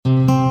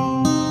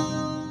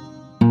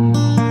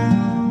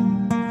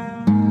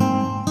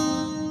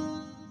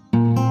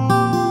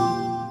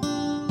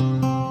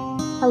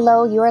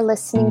Hello, you are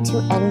listening to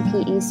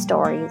NPE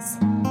Stories.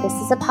 This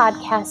is a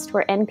podcast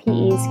where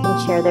NPEs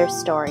can share their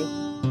story.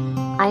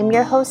 I'm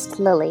your host,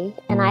 Lily,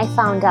 and I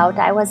found out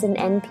I was an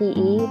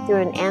NPE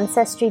through an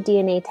ancestry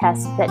DNA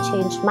test that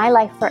changed my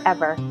life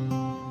forever.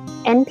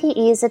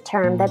 NPE is a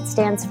term that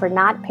stands for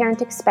not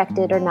parent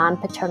expected or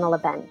non-paternal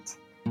event.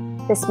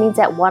 This means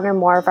that one or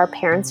more of our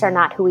parents are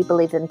not who we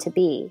believe them to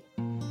be.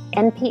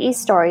 NPE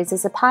Stories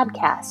is a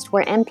podcast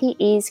where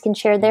NPEs can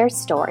share their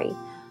story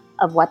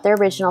of what their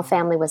original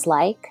family was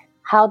like,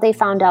 how they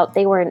found out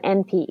they were an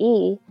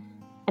NPE,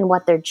 and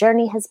what their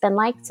journey has been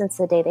like since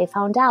the day they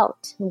found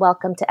out.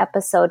 Welcome to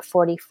episode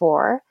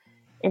 44,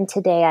 and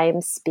today I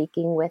am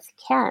speaking with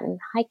Ken.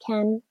 Hi,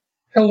 Ken.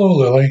 Hello,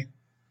 Lily.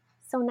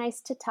 So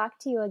nice to talk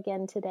to you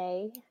again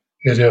today.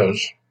 It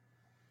is.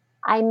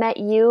 I met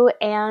you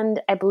and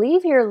I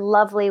believe your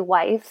lovely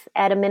wife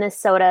at a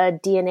Minnesota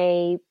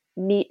DNA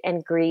meet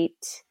and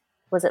greet.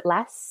 Was it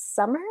last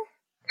summer?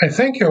 I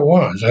think it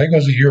was. I think it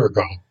was a year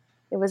ago.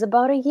 It was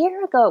about a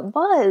year ago. It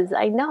was.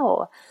 I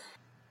know.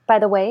 By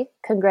the way,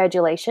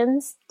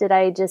 congratulations. Did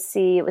I just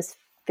see it was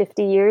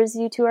 50 years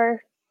you two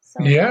are?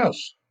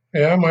 Yes.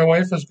 Yeah, my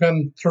wife has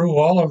been through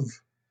all of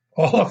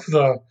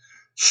the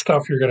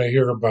stuff you're going to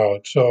hear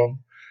about. So,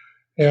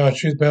 yeah,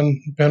 she's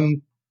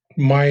been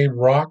my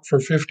rock for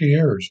 50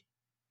 years.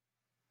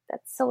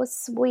 That's so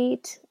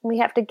sweet. We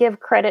have to give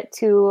credit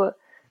to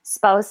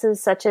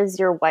spouses such as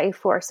your wife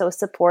who are so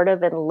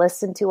supportive and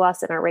listen to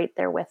us and are right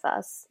there with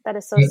us. That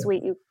is so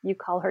sweet. You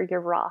call her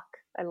your rock.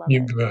 I love it.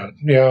 You bet.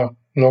 Yeah,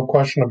 no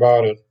question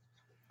about it.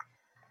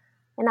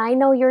 And I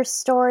know your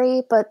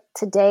story, but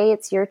today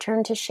it's your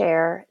turn to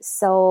share.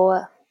 So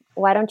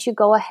why don't you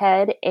go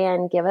ahead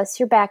and give us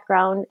your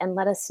background and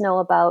let us know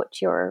about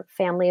your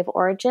family of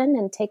origin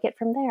and take it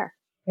from there.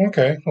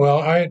 Okay. Well,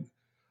 I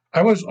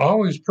was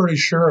always pretty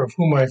sure of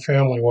who my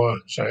family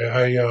was.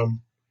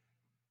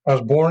 I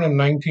was born in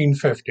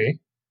 1950,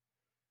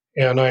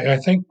 and I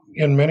think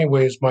in many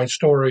ways my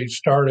story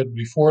started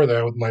before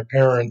that with my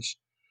parents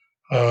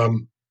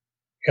and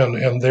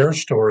their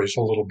stories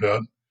a little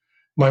bit.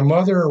 My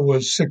mother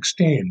was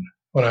 16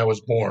 when I was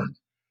born.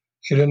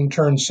 She didn't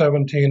turn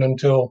 17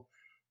 until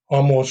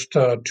almost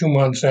 2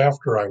 months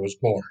after I was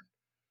born.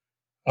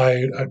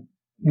 I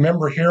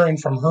remember hearing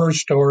from her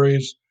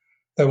stories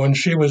that when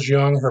she was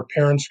young, her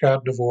parents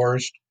got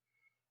divorced.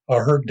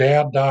 Her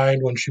dad died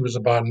when she was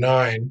about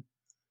 9.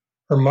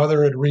 Her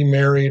mother had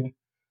remarried,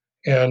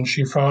 and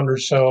she found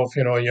herself,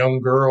 a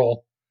young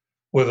girl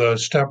with a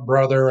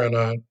stepbrother and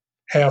a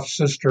half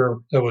sister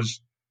that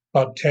was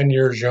about 10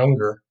 years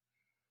younger.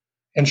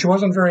 And she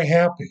wasn't very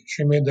happy.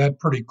 She made that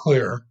pretty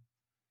clear.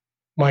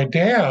 My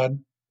dad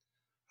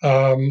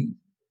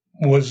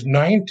was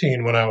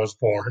 19 when I was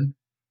born,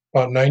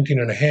 about 19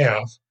 and a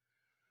half.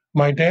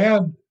 My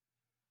dad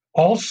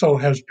also,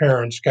 his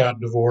parents got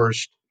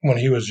divorced when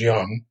he was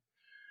young.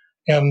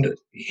 And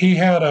he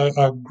had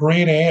a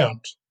great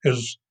aunt,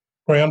 his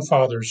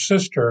grandfather's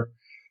sister,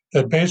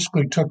 that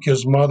basically took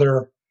his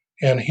mother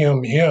and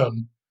him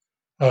in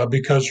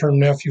because her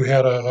nephew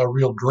had a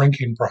real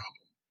drinking problem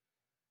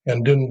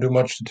and didn't do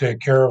much to take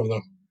care of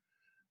them.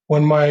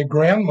 When my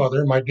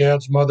grandmother, my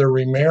dad's mother,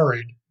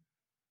 remarried,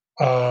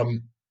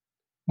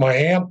 my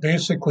aunt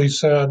basically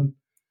said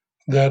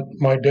that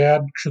my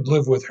dad should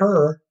live with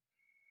her,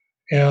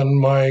 and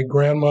my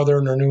grandmother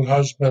and her new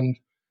husband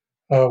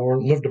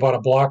lived about a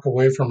block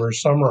away from her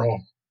summer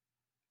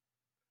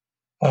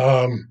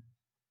home.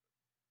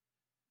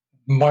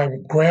 My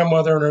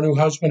grandmother and her new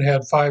husband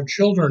had 5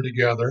 children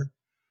together,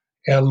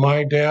 and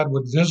my dad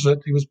would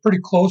visit. He was pretty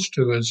close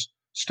to his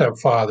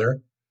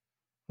stepfather.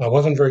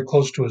 Wasn't very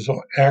close to his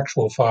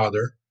actual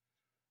father.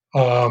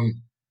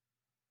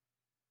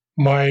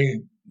 My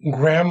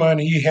grandma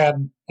and he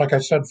had, like I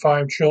said,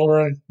 5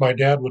 children. My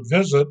dad would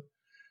visit,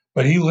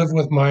 but he lived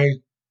with my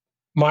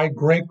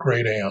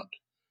great aunt,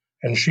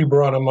 and she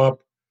brought him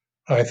up,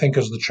 I think,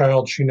 as the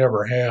child she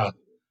never had.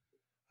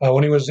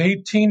 When he was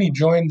 18, he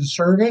joined the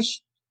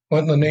service,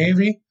 went in the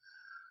Navy,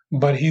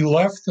 but he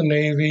left the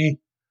Navy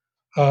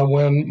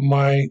when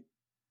my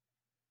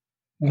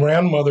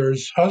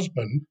grandmother's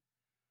husband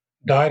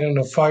died in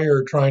a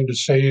fire trying to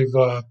save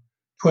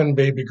twin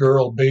baby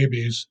girl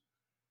babies,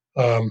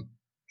 and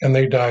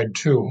they died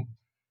too.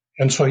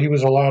 And so he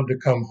was allowed to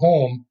come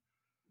home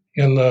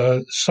in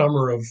the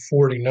summer of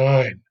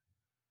 49.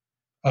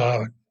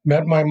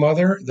 Met my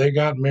mother, they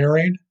got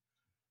married,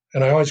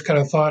 and I always kind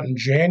of thought in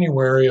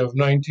January of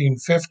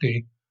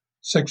 1950,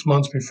 6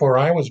 months before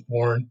I was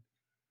born,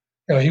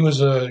 he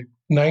was a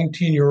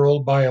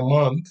 19-year-old by a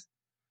month,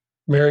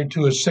 married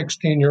to a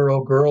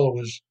 16-year-old girl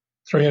who was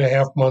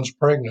 3.5 months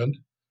pregnant.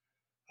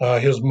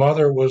 His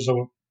mother was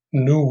a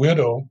new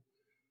widow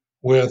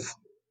with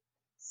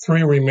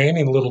 3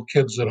 remaining little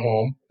kids at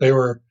home. They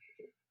were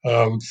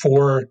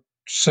 4,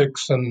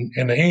 6,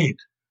 and 8.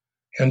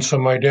 And so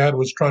my dad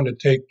was trying to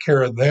take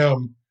care of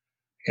them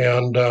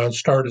and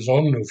start his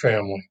own new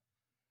family.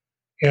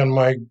 And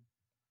my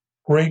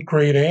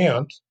great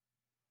aunt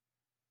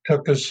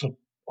took us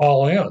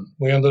all in.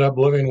 We ended up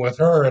living with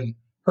her in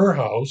her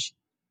house.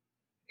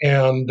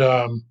 And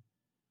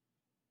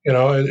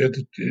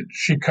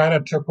She kind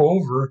of took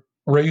over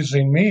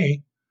raising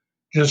me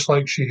just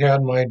like she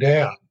had my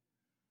dad.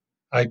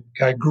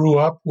 I grew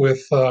up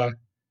with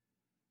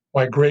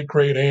my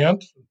great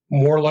aunt,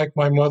 more like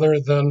my mother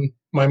than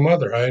my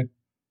mother.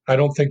 I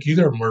don't think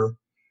either of them were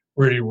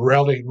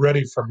really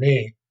ready for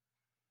me.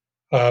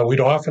 We'd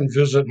often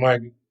visit my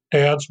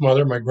dad's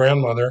mother, my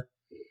grandmother,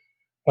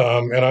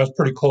 and I was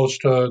pretty close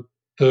to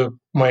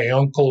my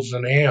uncles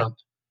and aunt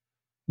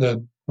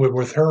that were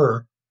with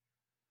her.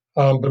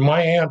 But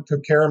my aunt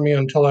took care of me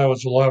until I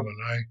was 11.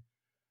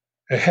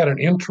 I had an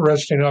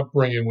interesting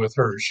upbringing with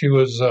her. She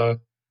was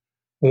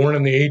born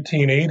in the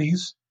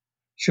 1880s.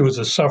 She was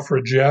a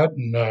suffragette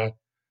and,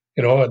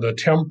 the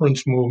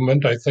temperance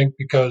movement, I think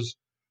because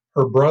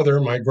her brother,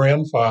 my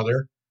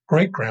grandfather,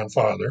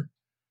 great-grandfather,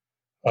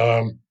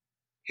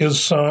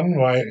 his son,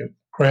 my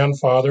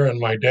grandfather, and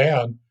my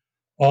dad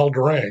all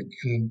drank.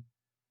 And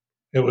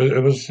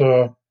it was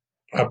a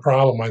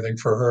problem, I think,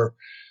 for her.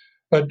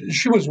 But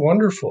she was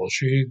wonderful.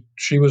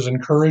 She was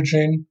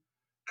encouraging,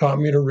 taught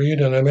me to read,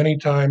 and many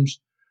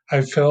times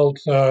I felt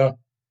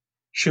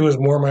she was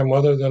more my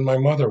mother than my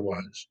mother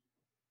was.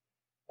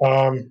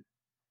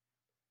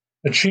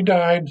 But she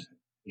died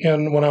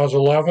when I was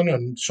 11,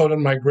 and so did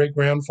my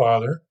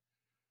great-grandfather.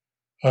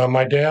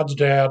 My dad's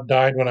dad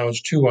died when I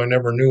was 2. I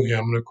never knew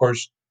him, and of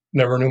course,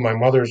 never knew my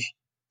mother's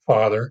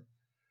father.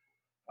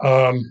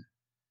 And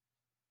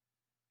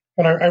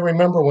I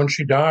remember when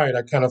she died,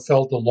 I kind of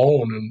felt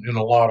alone in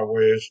a lot of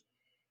ways.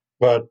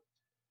 But,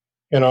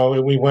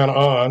 we went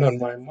on, and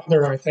my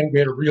mother, I think,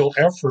 made a real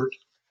effort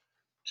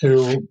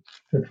to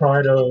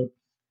try to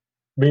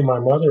be my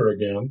mother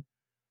again.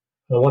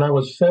 When I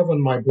was 7,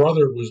 my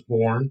brother was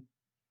born,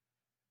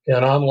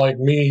 and unlike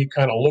me, he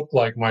kind of looked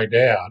like my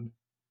dad.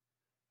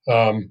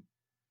 And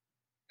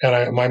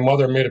my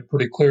mother made it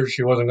pretty clear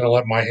she wasn't going to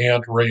let my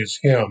aunt raise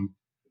him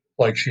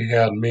like she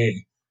had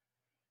me.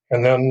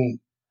 And then,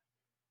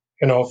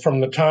 from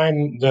the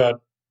time that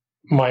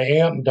my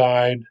aunt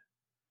died,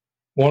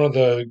 one of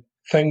the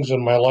things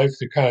in my life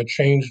that kind of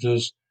changed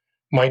is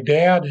my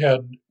dad had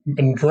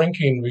been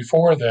drinking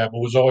before that, but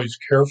was always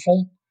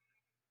careful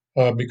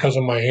because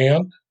of my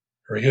aunt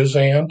or his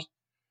aunt.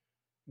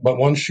 But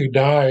once she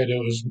died,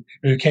 it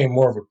became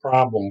more of a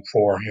problem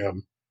for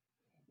him.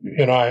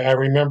 I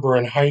remember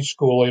in high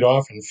school, they'd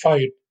often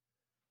fight,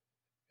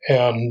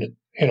 and,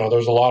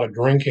 there's a lot of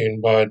drinking,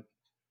 but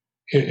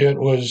it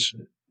was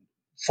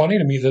funny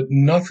to me that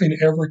nothing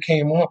ever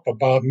came up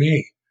about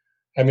me.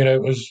 I mean,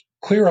 it was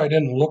clear I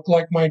didn't look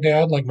like my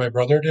dad, like my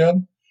brother did.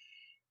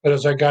 But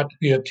as I got to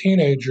be a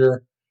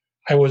teenager,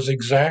 I was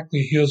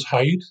exactly his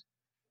height.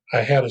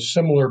 I had a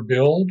similar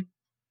build.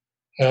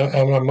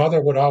 And my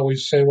mother would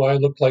always say, well, I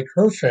looked like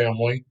her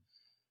family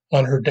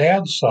on her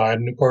dad's side.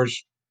 And of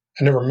course,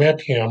 I never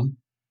met him.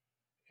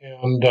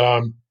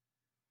 And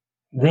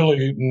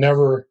really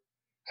never,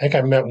 I think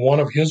I met one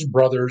of his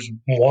brothers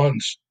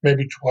once,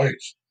 maybe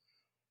twice.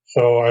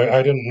 So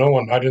I didn't know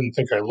him. I didn't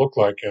think I looked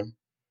like him.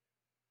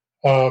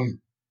 I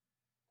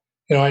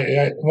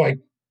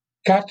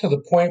got to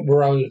the point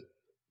where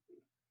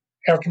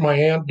after my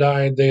aunt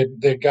died,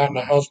 they'd gotten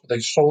a house, but they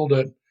sold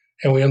it,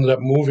 and we ended up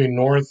moving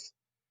north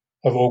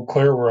of Eau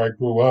Claire, where I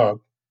grew up,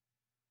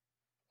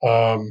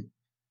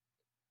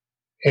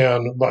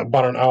 and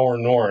about an hour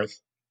north.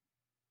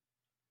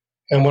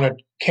 And when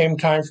it came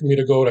time for me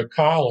to go to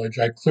college,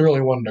 I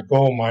clearly wanted to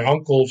go. My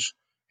uncles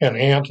and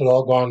aunt had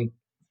all gone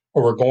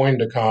or were going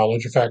to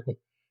college. In fact,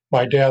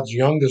 my dad's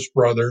youngest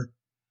brother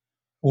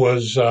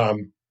was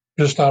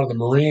just out of the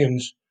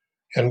Marines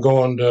and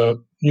going to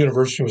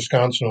University of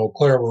Wisconsin, Eau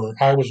Claire, where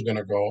I was going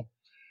to go.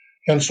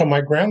 And so my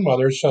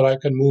grandmother said I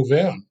could move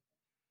in,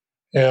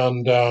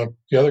 and the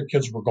other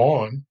kids were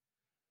gone.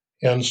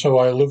 And so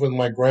I lived with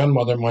my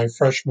grandmother my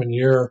freshman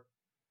year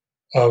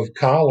of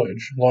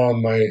college,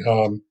 along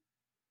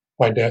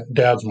my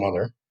dad's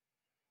mother.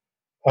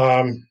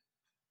 And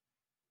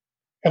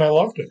I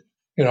loved it.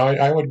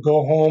 I would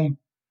go home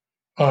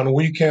on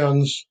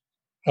weekends.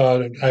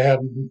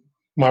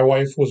 My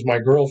wife was my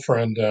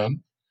girlfriend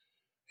then,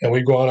 and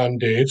we'd go out on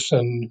dates.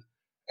 And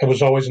it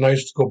was always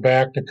nice to go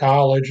back to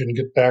college and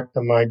get back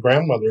to my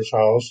grandmother's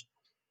house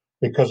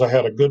because I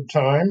had a good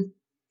time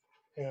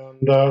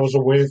and I was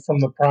away from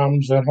the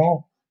problems at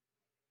home.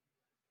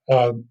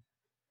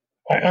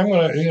 I'm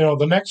going to,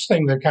 the next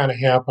thing that kind of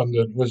happened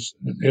that was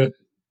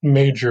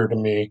major to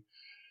me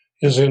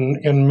is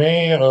in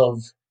May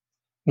of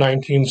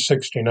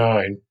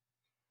 1969.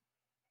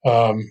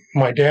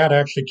 My dad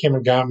actually came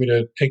and got me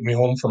to take me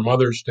home for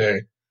Mother's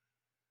Day.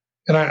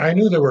 And I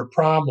knew there were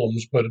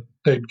problems, but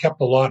they'd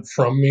kept a lot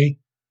from me.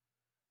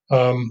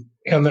 And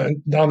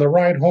then on the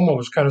ride home, I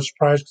was kind of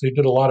surprised because he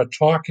did a lot of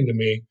talking to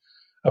me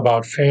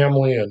about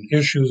family and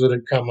issues that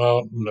had come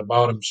out and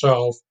about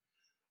himself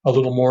a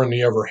little more than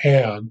he ever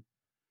had.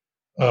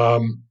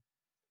 And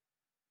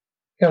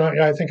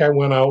I think I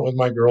went out with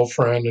my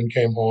girlfriend and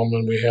came home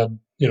and we had,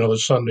 the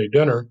Sunday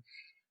dinner.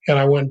 And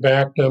I went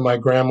back to my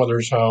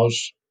grandmother's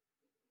house.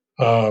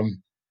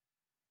 And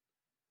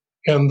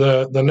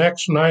the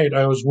next night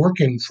I was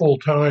working full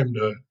time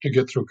to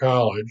get through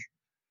college.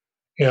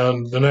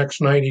 And the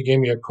next night, he gave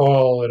me a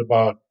call at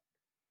about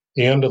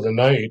the end of the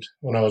night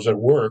when I was at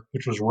work,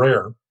 which was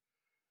rare,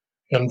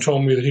 and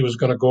told me that he was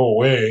going to go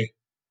away.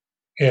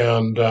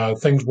 And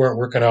things weren't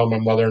working out with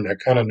my mother, and I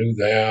kind of knew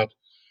that.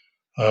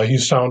 He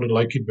sounded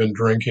like he'd been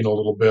drinking a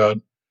little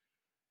bit.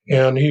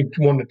 And he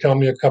wanted to tell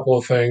me a couple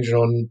of things,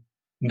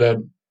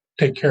 that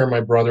take care of my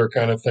brother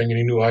kind of thing, and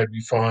he knew I'd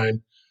be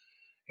fine.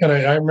 And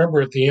I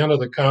remember at the end of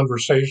the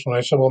conversation,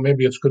 I said, well,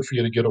 maybe it's good for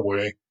you to get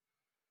away.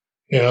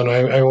 And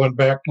I went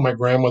back to my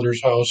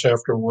grandmother's house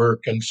after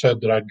work and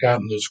said that I'd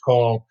gotten this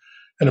call.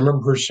 And I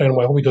remember her saying,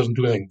 well, I hope he doesn't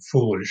do anything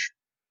foolish.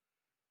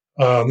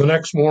 The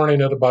next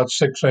morning at about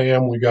 6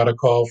 a.m., we got a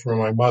call from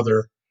my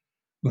mother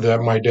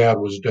that my dad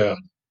was dead.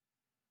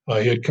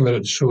 He had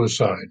committed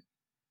suicide.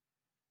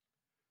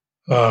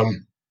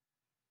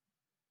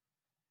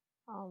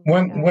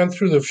 Went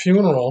through the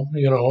funeral,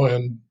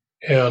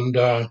 and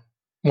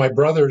my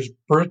brother's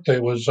birthday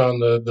was on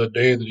the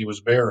day that he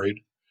was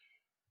buried.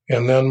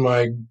 And then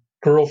my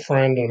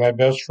girlfriend and my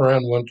best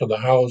friend went to the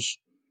house,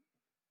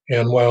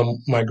 and while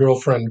my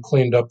girlfriend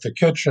cleaned up the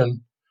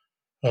kitchen,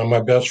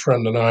 my best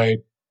friend and I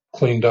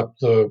cleaned up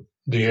the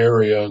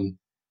area and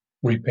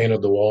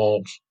repainted the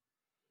walls.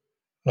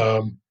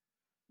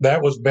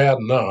 That was bad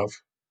enough,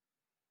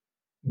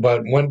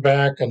 but went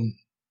back, and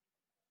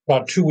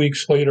about 2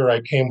 weeks later,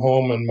 I came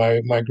home, and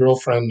my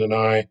girlfriend and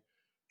I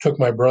took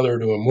my brother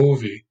to a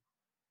movie.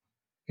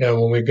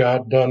 And when we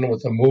got done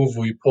with the movie,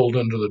 we pulled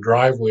into the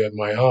driveway at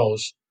my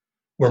house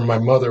where my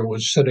mother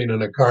was sitting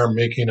in a car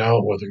making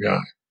out with a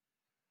guy,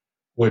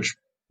 which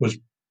was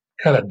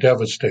kind of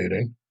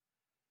devastating.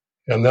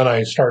 And then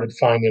I started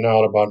finding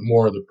out about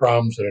more of the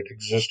problems that had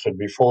existed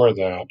before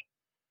that.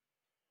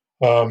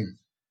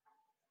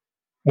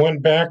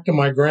 Went back to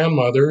my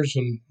grandmother's,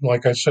 and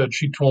like I said,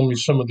 she told me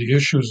some of the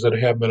issues that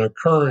had been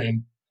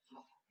occurring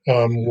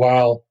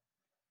while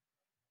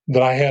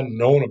that I hadn't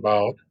known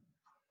about.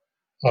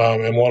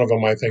 And one of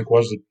them, I think,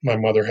 was that my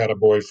mother had a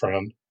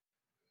boyfriend.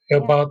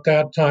 About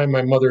that time,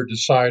 my mother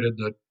decided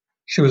that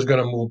she was going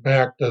to move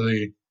back to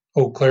the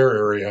Eau Claire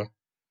area.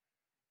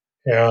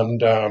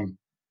 And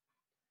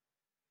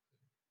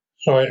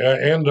so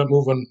I ended up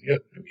moving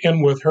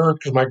in with her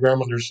because my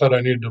grandmother said I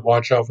needed to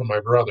watch out for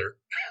my brother.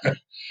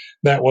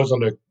 That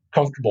wasn't a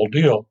comfortable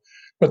deal.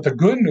 But the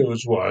good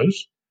news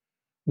was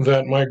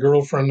that my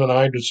girlfriend and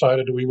I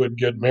decided we would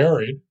get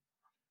married.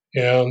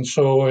 And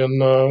so in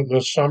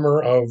the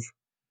summer of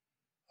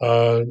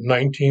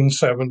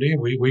 1970,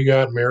 we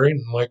got married.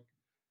 And like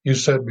you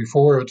said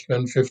before, it's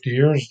been 50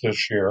 years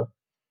this year.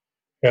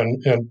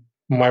 And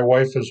my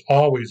wife has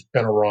always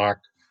been a rock.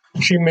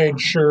 She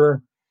made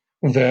sure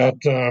that,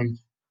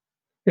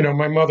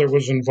 my mother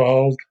was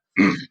involved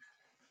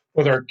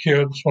with our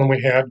kids when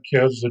we had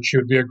kids, that she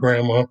would be a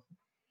grandma.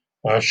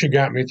 She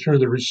got me through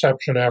the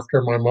reception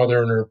after my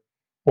mother and her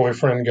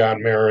boyfriend got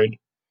married.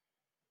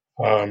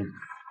 And,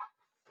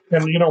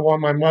 while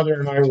my mother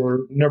and I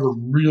were never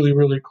really,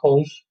 really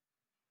close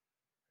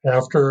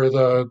after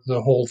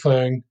the whole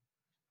thing,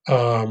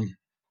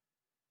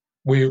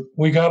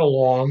 we got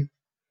along,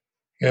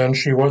 and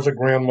she was a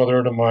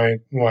grandmother to my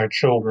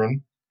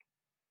children,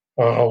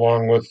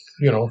 along with,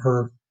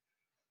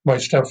 my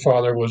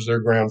stepfather was their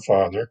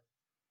grandfather.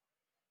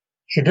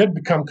 She did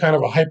become kind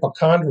of a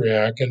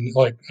hypochondriac, and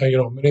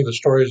many of the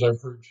stories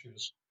I've heard, she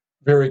was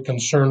very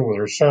concerned with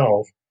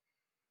herself.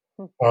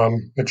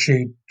 But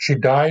she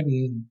died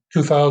in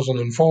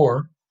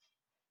 2004,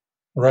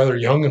 rather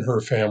young in her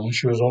family.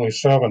 She was only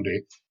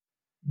 70.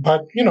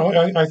 But,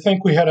 I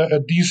think we had a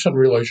decent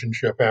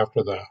relationship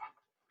after that.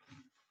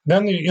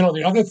 Then,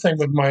 the other thing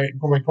with my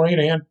great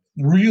aunt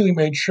really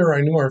made sure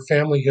I knew our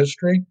family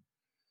history.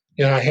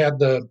 I had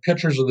the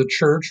pictures of the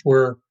church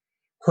where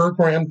her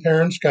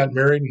grandparents got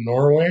married in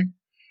Norway.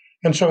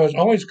 And so I was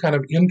always kind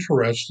of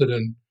interested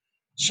in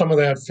some of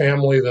that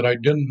family that I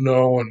didn't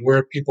know and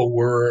where people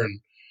were and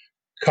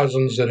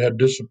cousins that had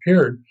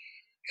disappeared.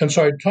 And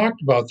so I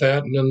talked about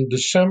that. And in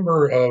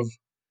December of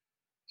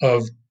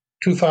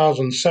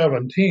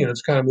 2017,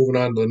 it's kind of moving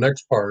on to the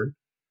next part,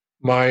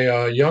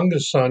 my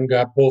youngest son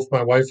got both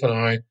my wife and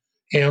I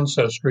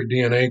Ancestry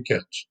DNA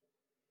kits.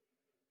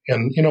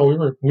 And,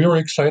 we were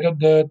excited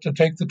to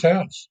take the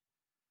test.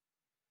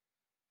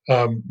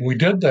 We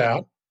did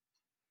that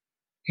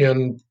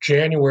in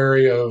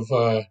January of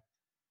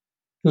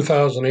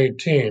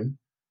 2018.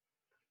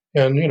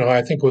 And,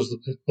 I think it was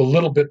a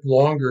little bit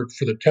longer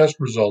for the test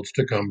results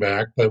to come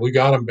back, but we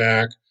got them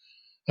back.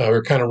 We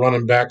were kind of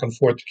running back and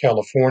forth to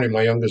California.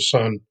 My youngest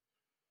son,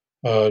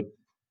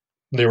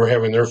 they were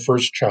having their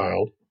first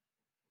child.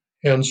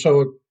 And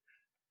so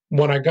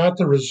when I got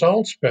the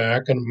results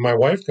back and my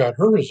wife got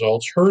her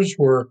results, hers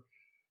were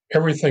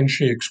everything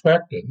she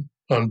expected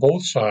on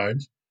both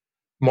sides.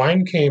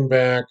 Mine came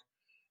back,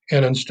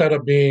 and instead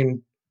of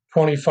being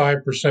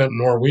 25%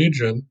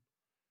 Norwegian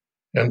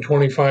and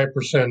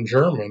 25%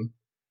 German,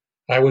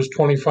 I was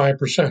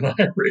 25%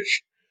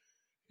 Irish.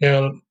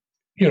 And,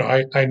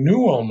 I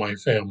knew all my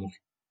family.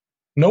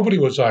 Nobody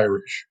was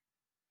Irish.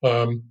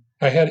 I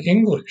had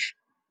English,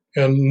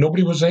 and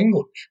nobody was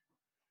English.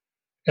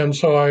 And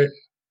so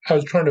I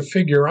was trying to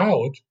figure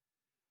out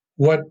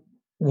what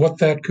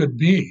that could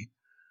be.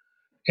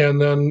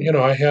 And then,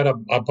 I had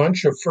a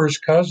bunch of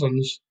first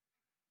cousins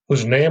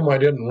whose name I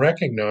didn't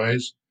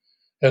recognize,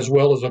 as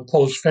well as a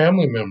close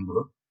family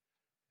member,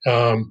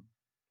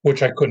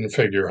 which I couldn't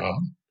figure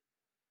out.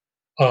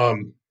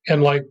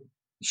 And like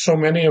so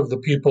many of the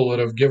people that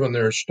have given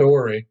their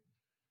story,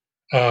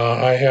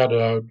 I had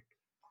a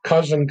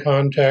cousin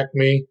contact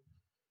me.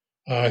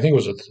 I think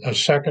it was a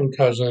second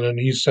cousin, and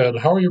he said,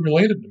 "How are you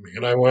related to me?"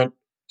 And I went,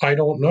 "I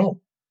don't know."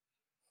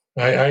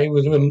 I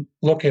was even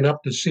looking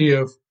up to see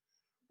if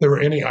there were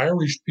any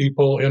Irish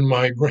people in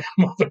my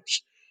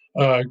grandmother's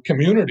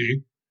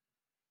community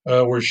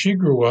where she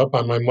grew up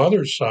on my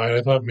mother's side.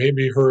 I thought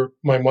maybe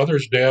my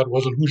mother's dad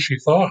wasn't who she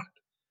thought,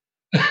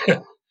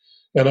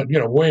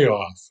 and way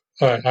off.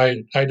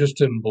 I just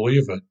didn't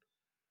believe it.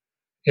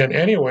 And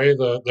anyway,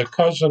 the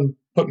cousin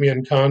put me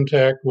in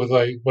contact with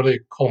what do they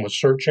call him, a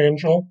search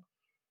angel,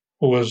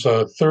 who was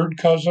a third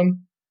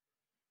cousin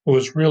who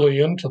was really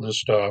into this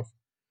stuff.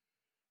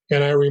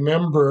 And I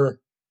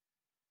remember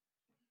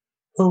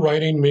her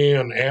writing me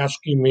and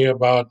asking me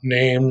about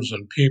names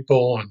and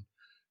people and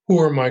who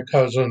are my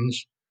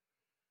cousins.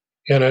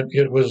 And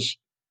it was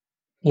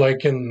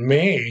like in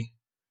May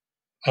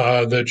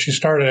that she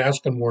started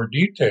asking more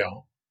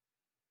detail.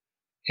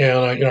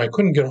 And I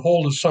couldn't get a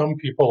hold of some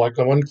people, like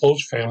the one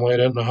close family. I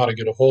didn't know how to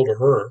get a hold of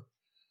her.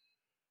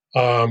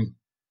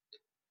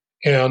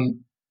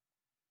 And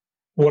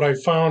what I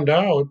found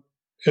out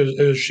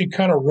is she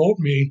kind of wrote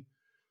me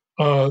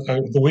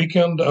the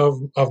weekend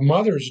of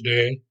Mother's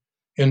Day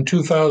in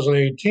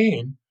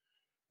 2018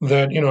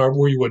 that,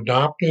 were you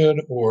adopted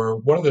or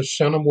what are the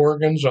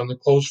centimorgans on the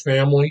close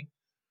family?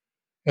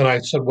 And I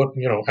said,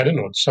 I didn't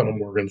know what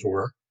centimorgans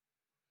were.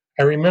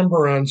 I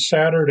remember on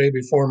Saturday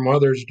before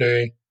Mother's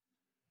Day,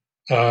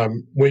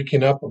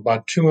 waking up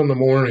about 2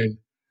 a.m.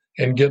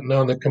 and getting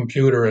on the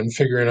computer and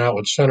figuring out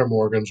what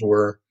centimorgans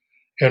were,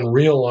 and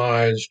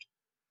realized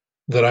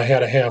that I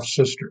had a half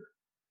sister,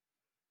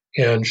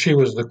 and she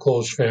was the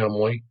close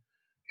family,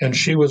 and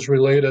she was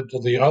related to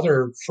the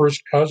other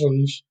first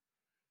cousins.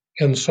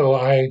 And so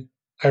I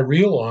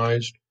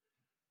realized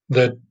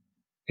that,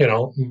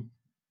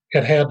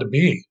 it had to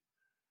be.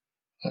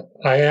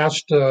 I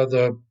asked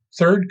the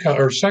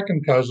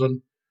second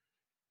cousin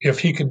if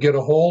he could get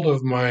a hold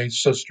of my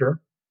sister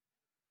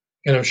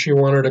and if she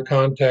wanted to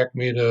contact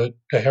me to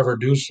have her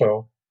do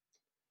so.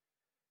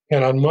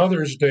 And on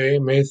Mother's Day,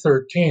 May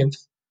 13th,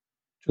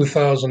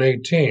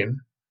 2018,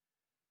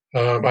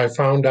 I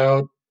found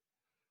out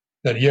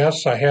that,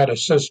 yes, I had a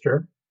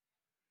sister.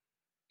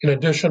 In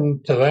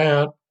addition to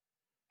that,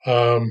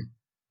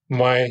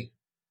 my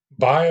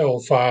bio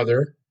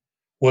father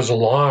was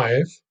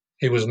alive.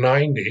 He was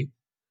 90.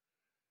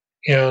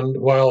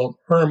 And while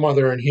her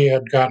mother and he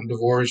had gotten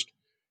divorced,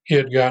 he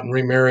had gotten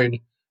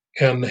remarried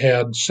and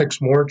had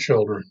 6 more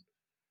children.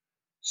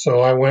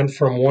 So I went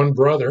from one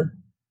brother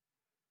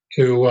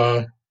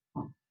to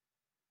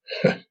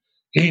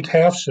 8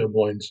 half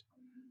siblings,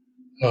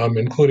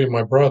 including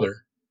my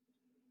brother.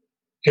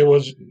 It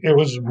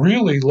was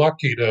really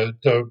lucky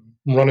to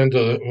run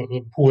into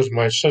who was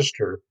my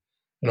sister,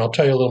 and I'll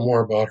tell you a little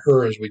more about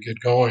her as we get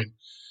going.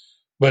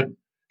 But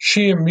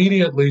she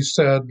immediately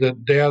said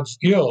that Dad's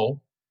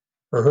ill,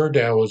 or her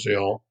dad was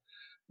ill,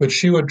 but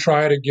she would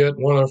try to get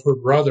one of her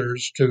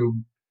brothers to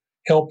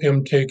help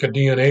him take a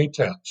DNA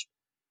test.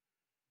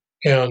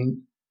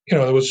 And,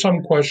 there was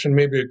some question,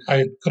 maybe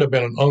I could have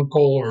been an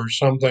uncle or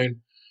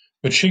something,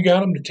 but she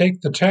got him to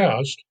take the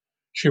test.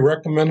 She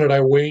recommended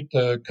I wait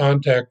to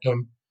contact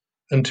him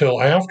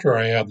until after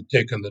I had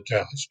taken the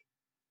test.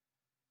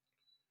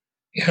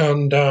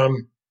 And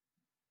on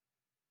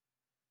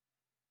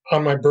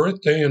my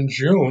birthday in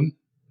June,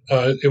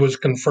 it was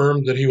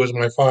confirmed that he was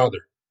my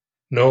father.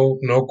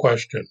 No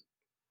question.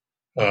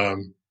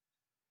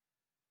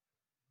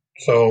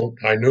 So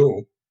I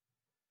knew,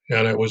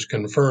 and it was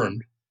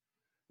confirmed.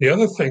 The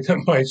other thing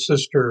that my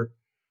sister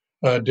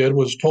did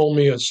was told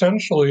me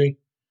essentially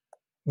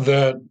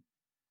that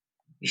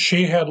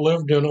she had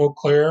lived in Eau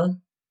Claire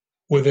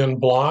within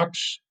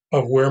blocks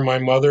of where my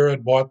mother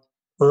had bought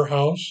her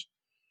house.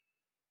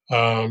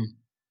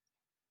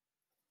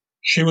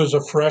 She was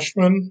a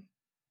freshman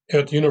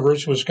at the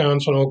University of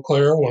Wisconsin-Eau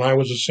Claire when I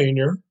was a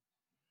senior.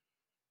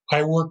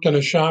 I worked in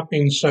a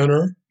shopping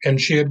center, and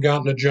she had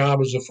gotten a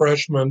job as a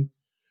freshman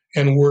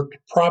and worked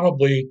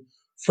probably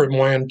for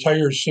my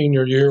entire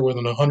senior year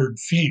within 100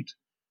 feet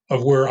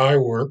of where I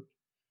worked.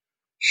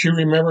 She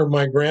remembered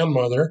my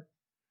grandmother.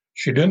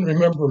 She didn't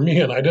remember me,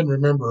 and I didn't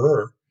remember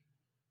her.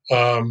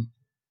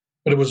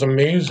 But it was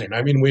amazing.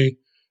 I mean, we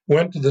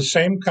went to the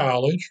same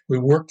college. We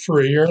worked for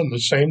a year in the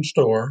same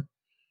store.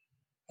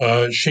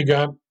 She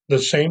got the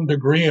same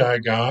degree I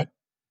got.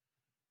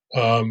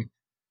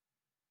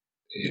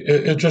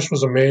 It just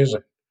was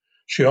amazing.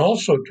 She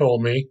also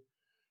told me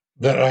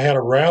that I had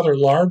a rather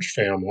large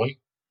family.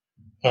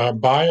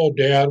 Bio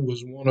dad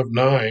was one of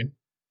 9.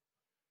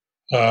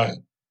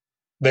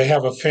 They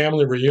have a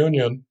family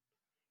reunion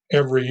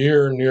every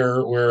year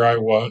near where I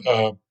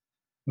was.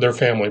 Their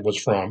family was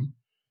from,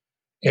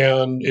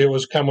 and it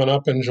was coming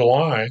up in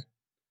July.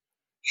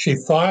 She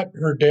thought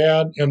her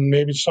dad and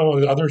maybe some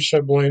of the other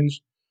siblings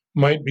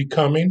might be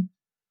coming,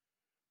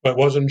 but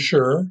wasn't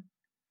sure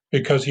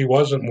because he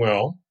wasn't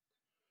well.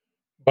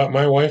 But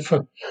my wife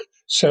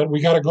said,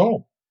 we got to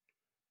go.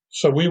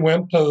 So we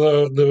went to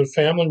the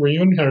family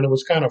reunion, and it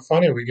was kind of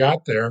funny. We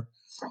got there,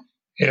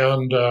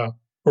 and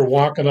we're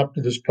walking up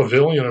to this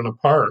pavilion in a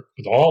park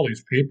with all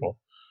these people.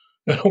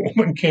 And a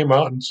woman came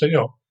out and said,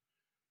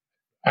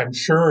 I'm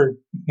sure,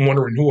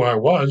 wondering who I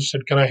was,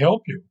 said, can I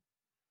help you?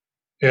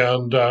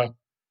 And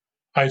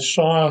I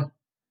saw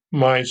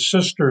my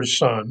sister's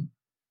son,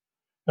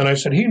 and I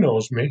said, he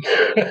knows me.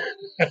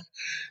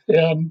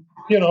 And,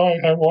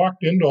 I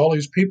walked into all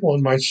these people,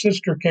 and my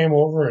sister came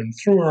over and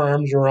threw her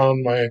arms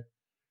around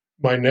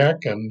my neck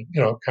and,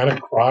 kind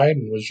of cried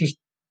and was just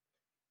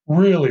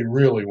really,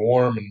 really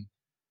warm and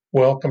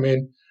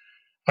welcoming.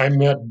 I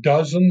met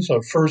dozens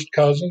of first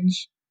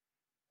cousins,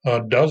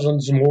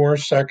 dozens more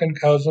second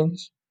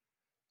cousins.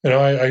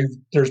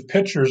 There's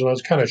pictures, and I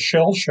was kind of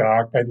shell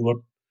shocked. I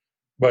looked,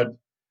 but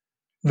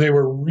they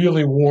were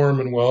really warm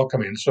and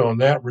welcoming. So in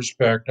that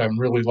respect, I'm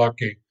really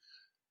lucky.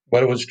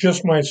 But it was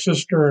just my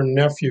sister and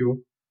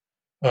nephew.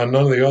 None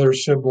of the other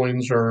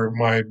siblings or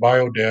my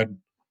bio dad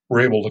were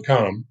able to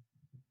come.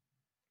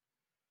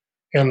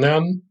 And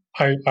then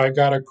I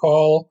got a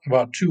call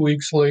about 2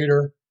 weeks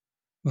later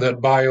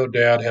that bio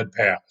dad had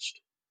passed.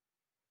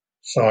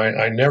 So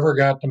I never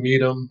got to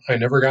meet him. I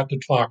never got to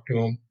talk to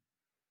him.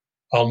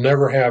 I'll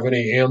never have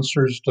any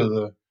answers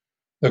to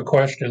the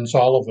questions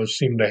all of us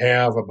seem to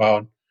have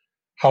about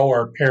how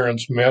our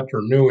parents met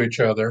or knew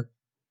each other.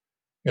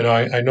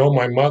 I know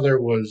my mother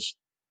was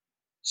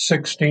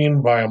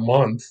 16 by a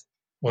month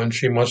when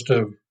she must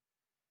have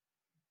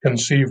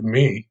conceived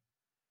me.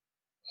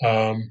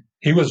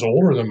 He was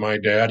older than my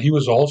dad. He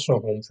was also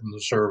home from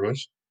the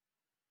service.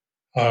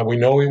 We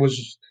know he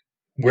was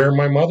where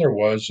my mother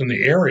was in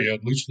the area,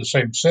 at least the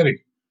same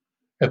city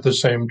at the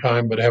same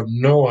time, but have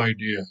no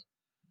idea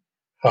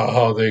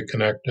how they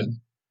connected.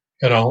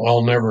 And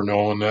I'll never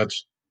know. And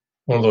that's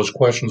one of those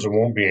questions that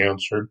won't be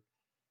answered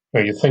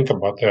when you think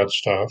about that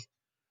stuff.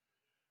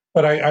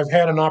 But I've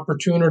had an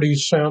opportunity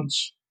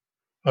since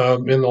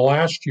in the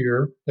last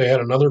year, they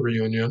had another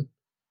reunion,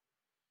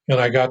 and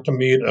I got to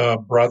meet a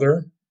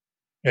brother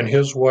and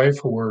his wife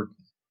who were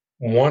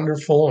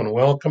wonderful and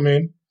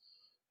welcoming,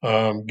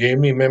 gave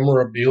me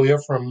memorabilia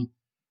from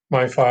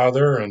my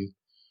father and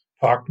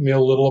talked to me a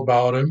little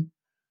about him.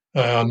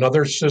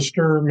 Another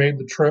sister made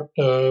the trip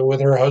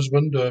with her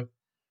husband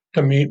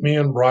to meet me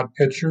and brought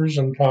pictures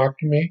and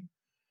talked to me.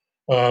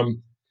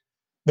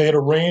 They had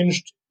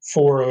arranged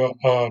for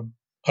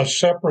a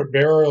separate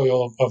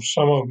burial of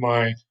some of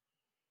my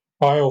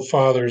bio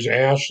father's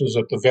ashes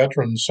at the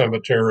Veterans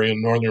Cemetery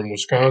in northern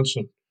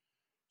Wisconsin.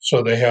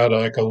 So they had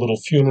like a little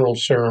funeral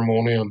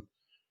ceremony and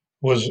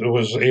was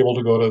able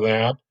to go to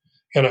that.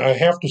 And I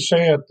have to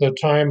say, at the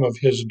time of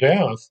his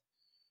death,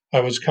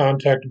 I was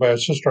contacted by a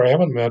sister I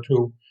haven't met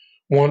who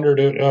wondered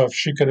if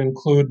she could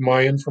include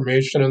my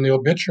information in the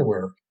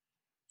obituary.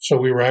 So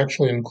we were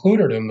actually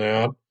included in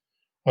that.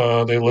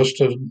 They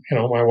listed,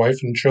 my wife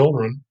and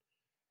children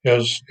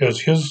as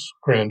his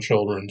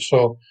grandchildren.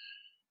 So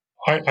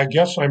I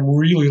guess I'm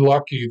really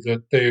lucky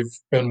that they've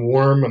been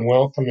warm and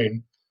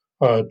welcoming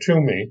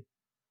to me.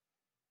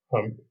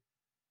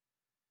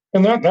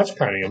 And that's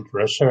kind of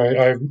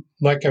interesting.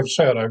 Like I've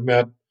said, I've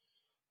met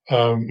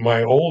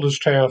my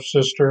oldest half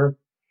sister,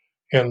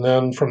 and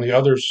then from the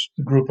other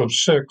group of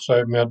 6,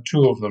 I've met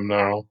 2 of them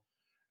now.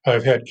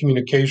 I've had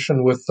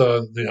communication with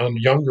the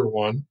younger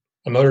one,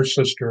 another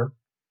sister,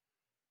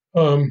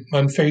 on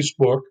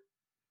Facebook,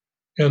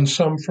 and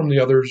some from the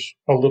others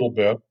a little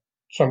bit.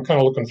 So I'm kind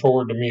of looking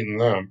forward to meeting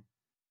them.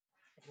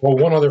 Well,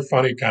 one other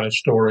funny kind of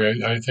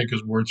story I think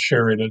is worth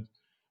sharing. It.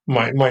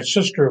 My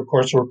sister, of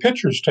course, there were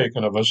pictures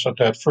taken of us at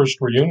that first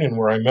reunion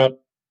where I met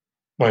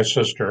my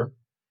sister.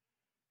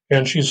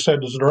 And she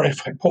said, is it all right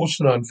if I post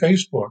it on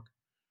Facebook?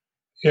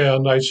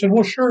 And I said,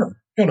 well, sure,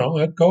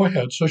 go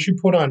ahead. So she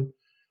put on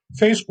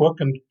Facebook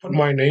and put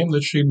my name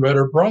that she'd met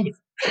her brother.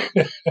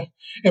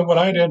 And what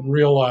I didn't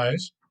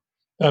realize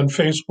on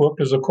Facebook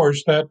is, of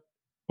course, that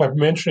by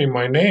mentioning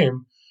my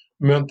name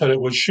meant that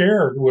it was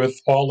shared with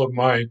all of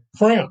my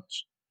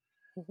friends.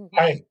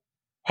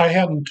 I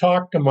hadn't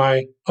talked to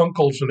my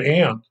uncles and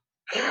aunt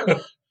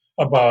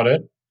about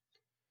it.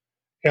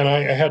 And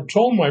I had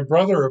told my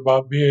brother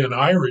about being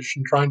Irish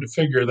and trying to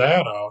figure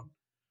that out,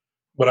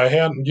 but I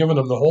hadn't given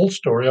him the whole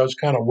story. I was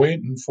kind of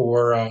waiting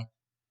for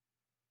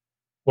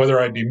whether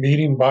I'd be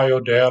meeting bio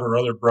dad or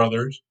other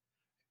brothers.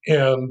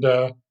 And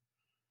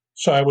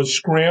so I was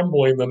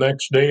scrambling the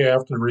next day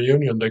after the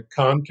reunion to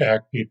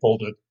contact people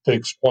to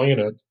explain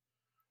it.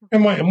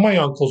 And my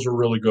uncles are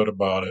really good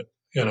about it.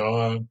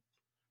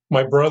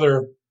 My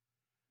brother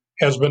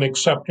has been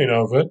accepting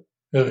of it,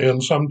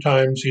 and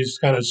sometimes he's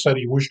kind of said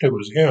he wished it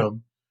was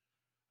him.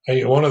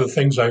 One of the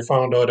things I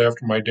found out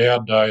after my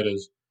dad died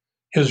is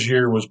his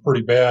year was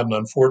pretty bad, and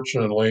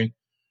unfortunately,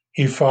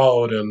 he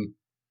followed in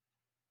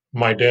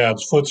my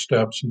dad's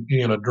footsteps,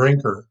 being a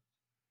drinker.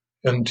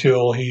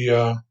 until he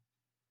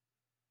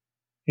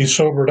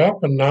sobered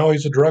up, and now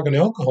he's a drug and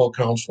alcohol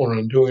counselor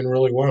and doing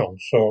really well.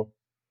 So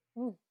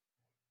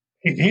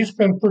he's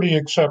been pretty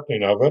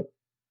accepting of it.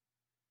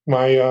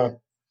 My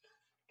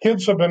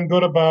kids have been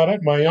good about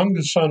it. My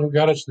youngest son, who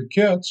got us the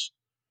kits,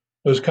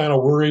 was kind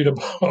of worried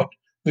about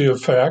the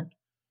effect,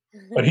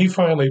 but he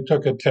finally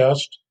took a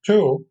test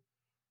too.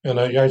 And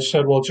I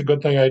said, well, it's a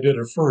good thing I did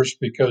it first,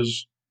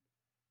 because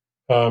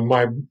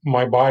my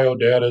bio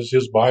dad is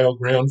his bio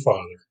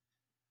grandfather.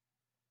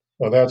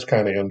 So that's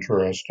kind of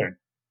interesting.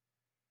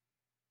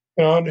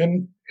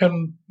 And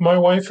my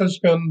wife has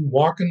been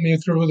walking me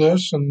through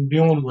this and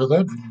dealing with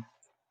it.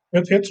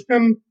 It's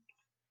been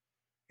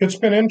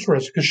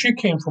interesting, because she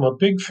came from a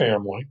big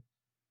family,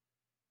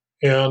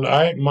 and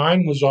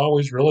mine was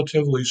always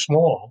relatively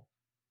small.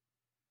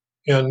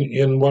 And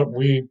in what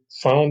we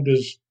found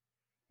is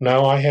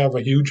now I have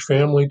a huge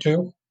family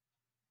too.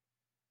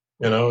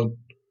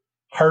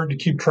 Hard to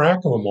keep track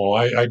of them all.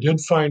 I did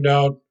find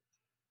out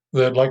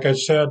that, like I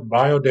said,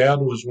 bio dad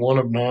was one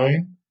of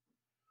 9.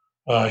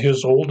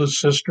 His oldest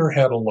sister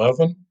had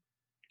 11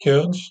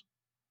 kids.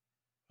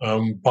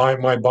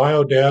 My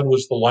bio dad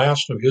was the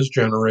last of his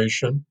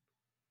generation,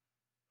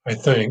 I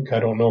think. I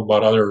don't know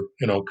about other,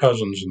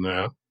 cousins and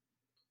that.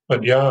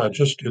 But yeah,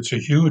 it's a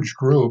huge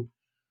group.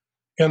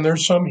 And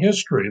there's some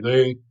history.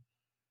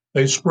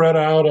 They spread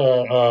out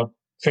a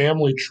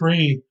family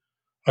tree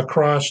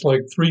across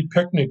like 3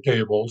 picnic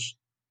tables,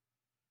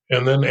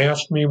 and then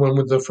asked me when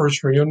with the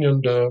first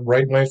reunion to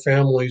write my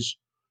family's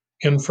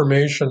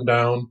information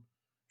down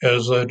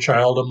as a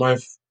child of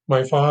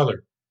my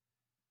father.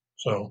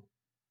 So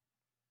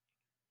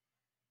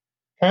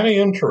kind of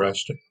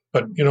interesting.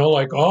 But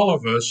like all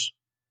of us,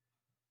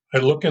 I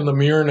look in the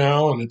mirror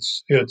now, and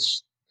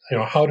it's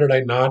how did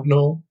I not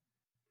know?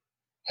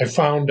 I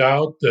found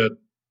out that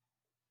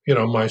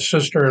my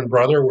sister and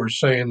brother were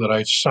saying that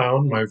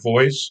my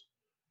voice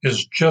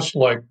is just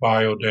like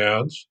bio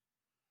dad's,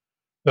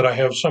 that I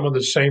have some of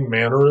the same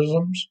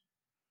mannerisms.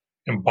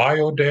 And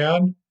bio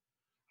dad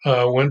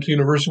went to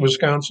University of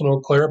Wisconsin Eau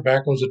Claire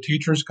back when it was a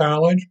teacher's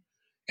college,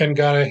 and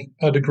got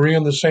a degree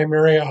in the same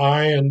area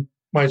I and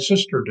my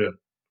sister did.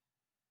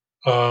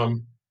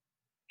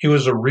 He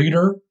was a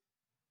reader.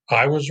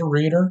 I was a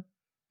reader.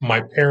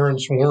 My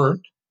parents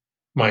weren't.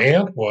 My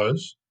aunt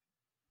was.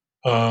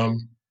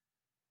 I'm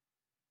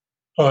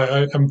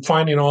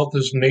finding all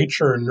this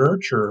nature and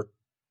nurture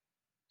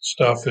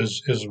stuff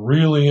is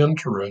really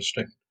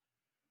interesting.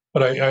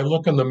 But I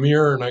look in the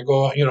mirror and I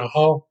go,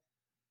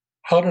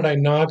 how did I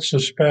not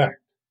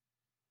suspect?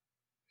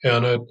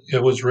 And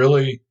it was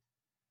really,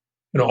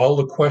 all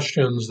the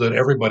questions that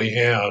everybody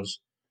has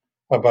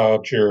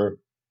about your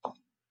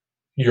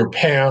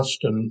past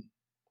and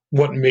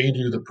what made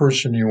you the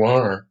person you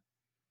are.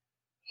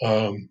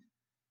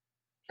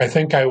 I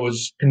think I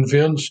was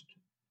convinced,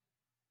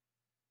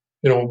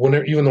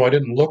 even though I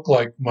didn't look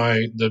like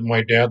my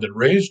dad that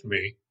raised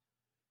me,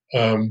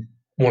 when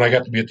I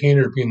got to be a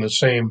teenager, being the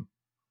same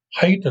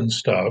height and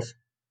stuff,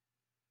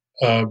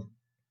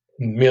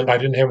 meant I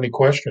didn't have any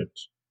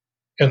questions,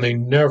 and they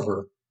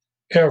never,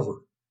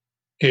 ever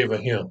gave a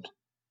hint.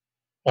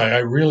 I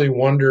really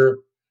wonder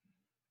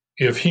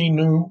if he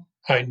knew.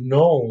 I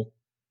know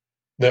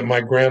that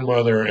my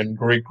grandmother and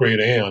great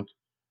great aunt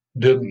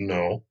didn't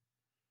know.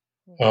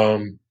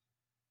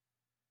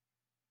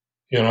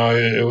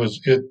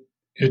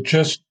 It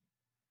just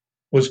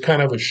was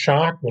kind of a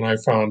shock when I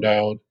found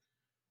out.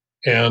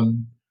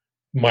 And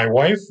my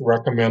wife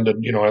recommended,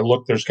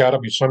 there's got to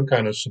be some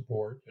kind of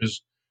support,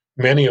 as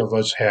many of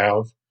us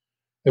have.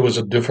 It was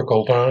a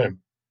difficult time.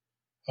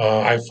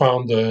 I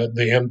found the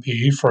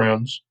NPE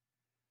friends,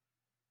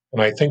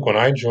 and I think when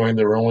I joined,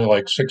 there were only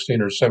like 16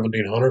 or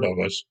 1700 of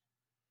us.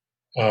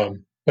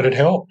 But it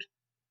helped.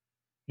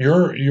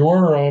 Your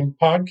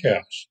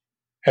podcasts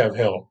have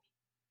helped.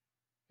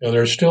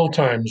 There's still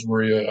times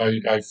where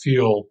I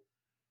feel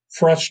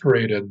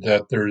frustrated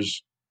that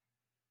there's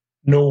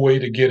no way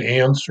to get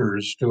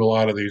answers to a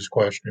lot of these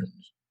questions.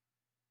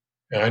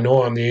 And I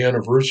know on the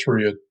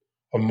anniversary of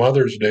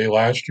Mother's Day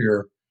last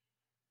year,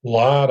 a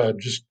lot of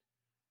just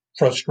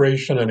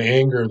frustration and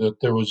anger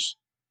that there was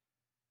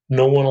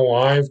no one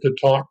alive to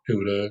talk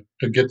to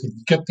get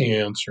the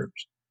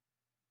answers.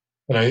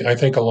 And I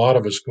think a lot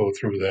of us go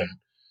through that.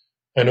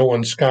 I know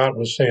when Scott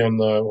was saying,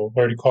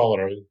 what do you call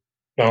it,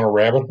 down a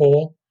rabbit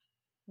hole,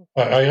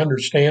 I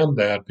understand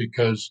that,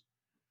 because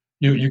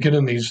you get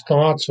in these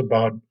thoughts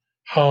about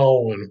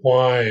how and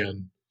why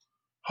and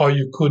how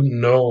you couldn't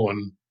know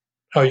and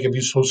how you can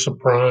be so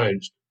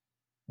surprised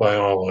by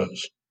all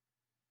this.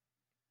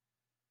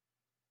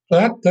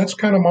 That's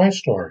kind of my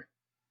story.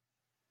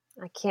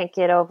 I can't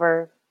get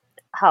over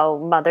how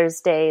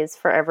Mother's Day is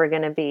forever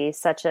going to be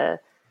such a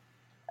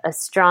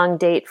strong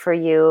date for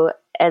you.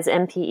 As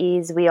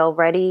NPEs,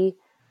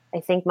 I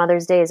think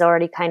Mother's Day is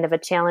already kind of a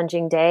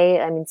challenging day.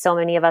 I mean, so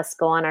many of us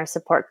go on our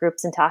support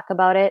groups and talk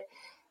about it.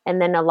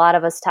 And then a lot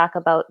of us talk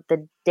about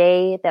the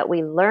day that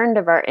we learned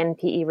of our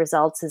NPE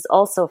results is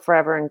also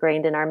forever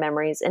ingrained in our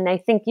memories. And I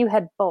think you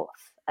had both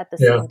at the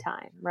same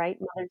time, right?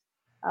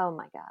 Oh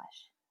my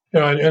gosh.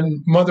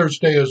 And Mother's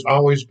Day has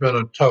always been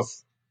a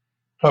tough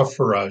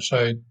for us.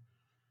 I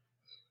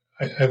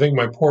think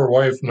my poor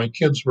wife and my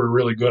kids were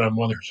really good on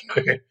Mother's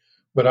Day,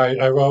 but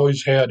I've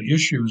always had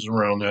issues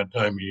around that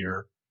time of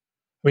year.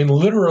 I mean,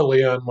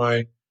 literally on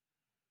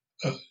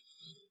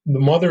the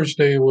Mother's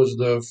Day was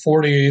the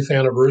 48th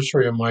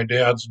anniversary of my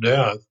dad's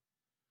death,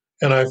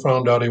 and I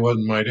found out he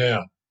wasn't my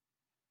dad.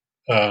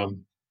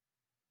 And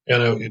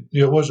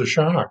it was a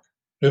shock.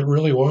 It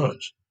really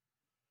was.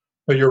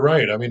 But you're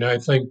right. I mean, I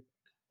think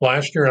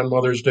last year on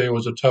Mother's Day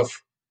was a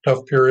tough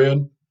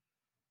period,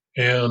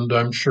 and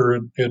I'm sure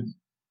it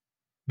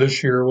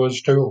this year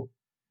was too.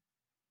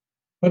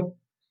 But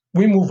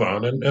we move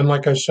on, and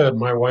like I said,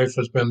 my wife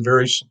has been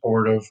very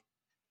supportive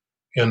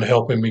in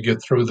helping me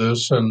get through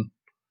this, and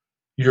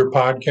your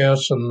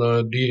podcast and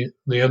the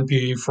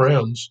NPE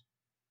friends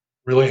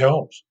really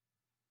helps.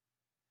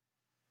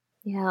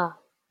 Yeah.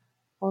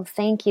 Well,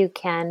 thank you,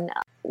 Ken.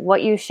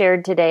 What you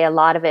shared today, a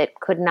lot of it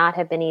could not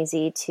have been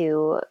easy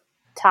to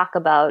talk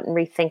about and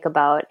rethink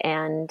about.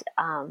 And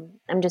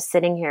I'm just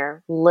sitting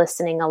here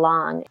listening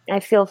along. I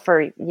feel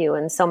for you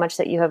and so much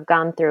that you have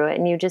gone through it.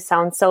 And you just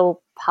sound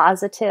so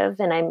positive.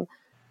 And I'm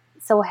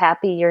so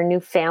happy your new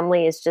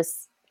family is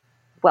just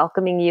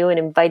welcoming you and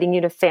inviting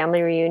you to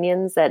family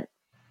reunions.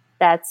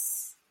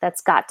 That's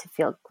got to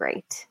feel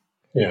great.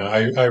 Yeah,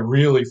 I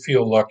really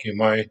feel lucky.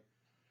 My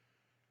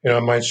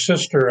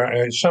sister,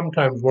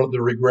 sometimes one of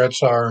the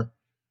regrets are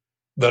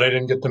that I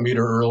didn't get to meet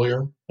her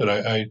earlier. That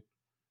I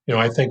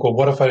think, well,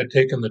 what if I had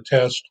taken the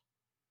test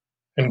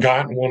and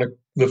gotten one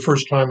the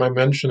first time I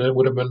mentioned it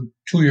would have been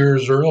 2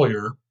 years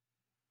earlier.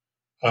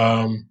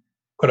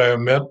 Could I have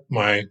met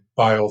my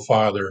bio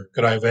father?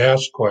 Could I have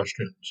asked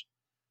questions?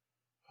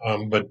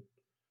 But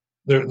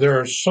there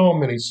are so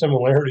many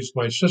similarities to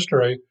my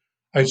sister.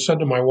 I said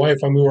to my wife,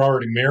 we were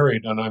already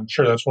married, and I'm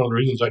sure that's one of the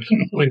reasons I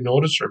didn't really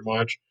notice her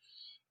much.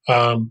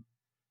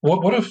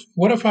 What if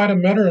I'd have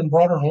met her and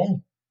brought her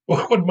home?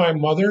 Would my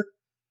mother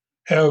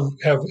have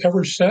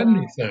ever said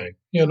anything?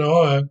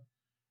 Yeah.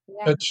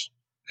 It's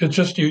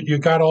just you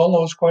got all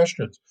those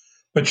questions.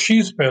 But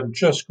she's been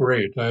just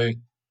great. I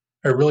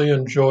really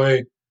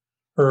enjoy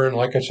her, and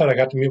like I said, I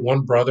got to meet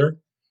one brother. I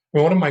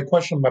mean, one of my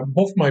questions,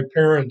 both my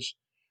parents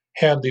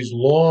had these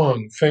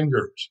long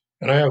fingers,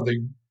 and I have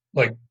the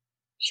like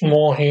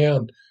small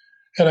hand.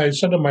 And I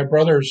said to my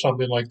brother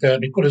something like that,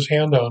 and he put his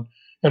hand on,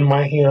 and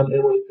my hand,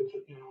 it's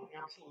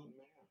absolute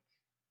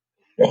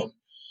match.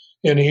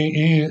 And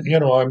he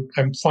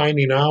I'm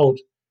finding out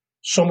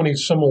so many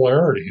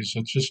similarities.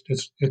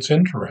 It's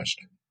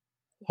interesting.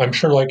 I'm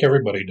sure, like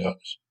everybody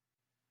does.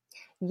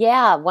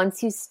 Yeah,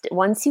 once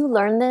you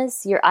learn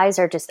this, your eyes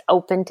are just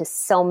open to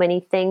so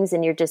many things,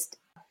 and it's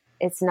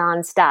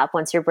nonstop.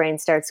 Once your brain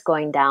starts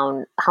going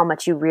down, how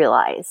much you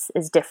realize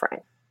is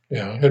different.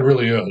 Yeah, it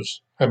really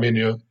is. I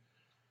mean,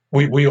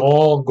 we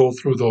all go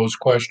through those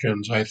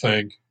questions, I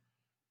think,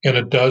 and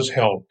it does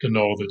help to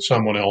know that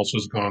someone else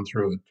has gone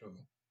through it too.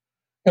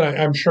 And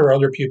I'm sure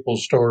other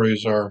people's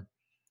stories are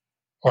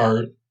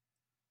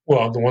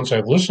well, the ones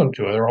I've listened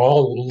to are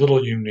all a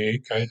little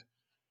unique.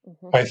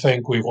 I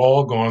think we've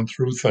all gone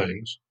through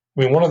things.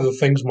 I mean, one of the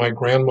things my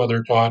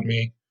grandmother taught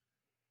me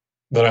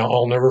that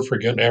I'll never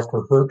forget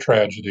after her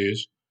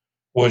tragedies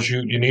was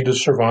you need to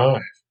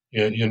survive.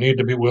 You need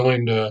to be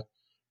willing to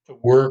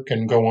work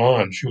and go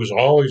on. She was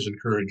always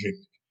encouraging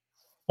me.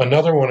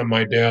 Another one of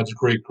my dad's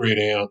great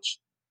aunts.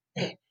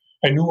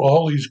 I knew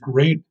all these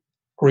great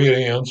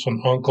aunts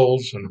and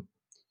uncles, and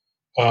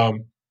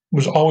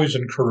was always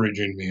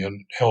encouraging me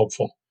and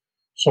helpful.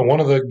 So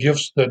one of the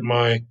gifts that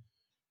my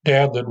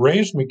dad that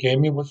raised me gave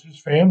me was his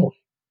family.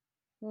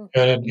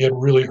 And it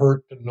really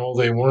hurt to know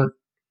they weren't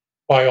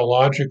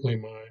biologically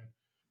mine,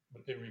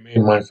 but they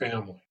remained my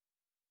family.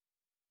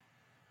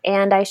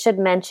 And I should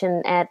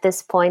mention at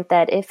this point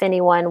that if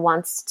anyone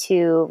wants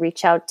to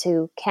reach out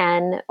to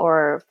Ken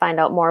or find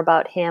out more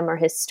about him or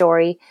his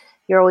story,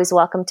 you're always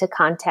welcome to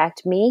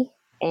contact me,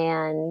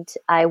 and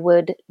I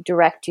would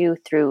direct you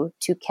through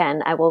to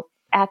Ken. I will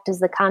act as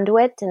the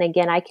conduit, and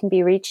again, I can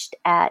be reached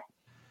at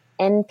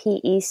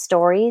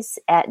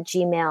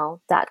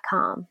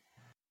npestories@gmail.com.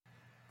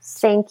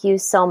 Thank you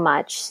so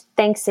much.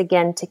 Thanks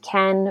again to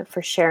Ken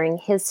for sharing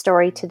his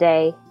story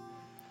today.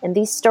 And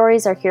these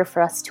stories are here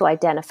for us to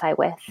identify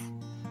with.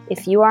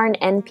 If you are an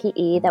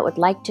NPE that would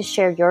like to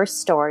share your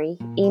story,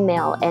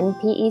 email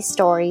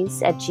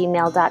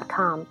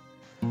npestories@gmail.com.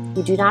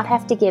 You do not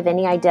have to give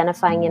any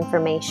identifying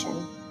information.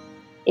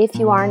 If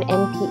you are an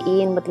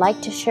NPE and would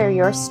like to share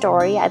your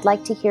story, I'd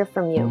like to hear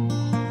from you.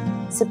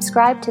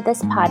 Subscribe to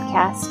this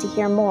podcast to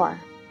hear more.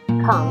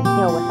 Come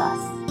heal with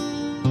us.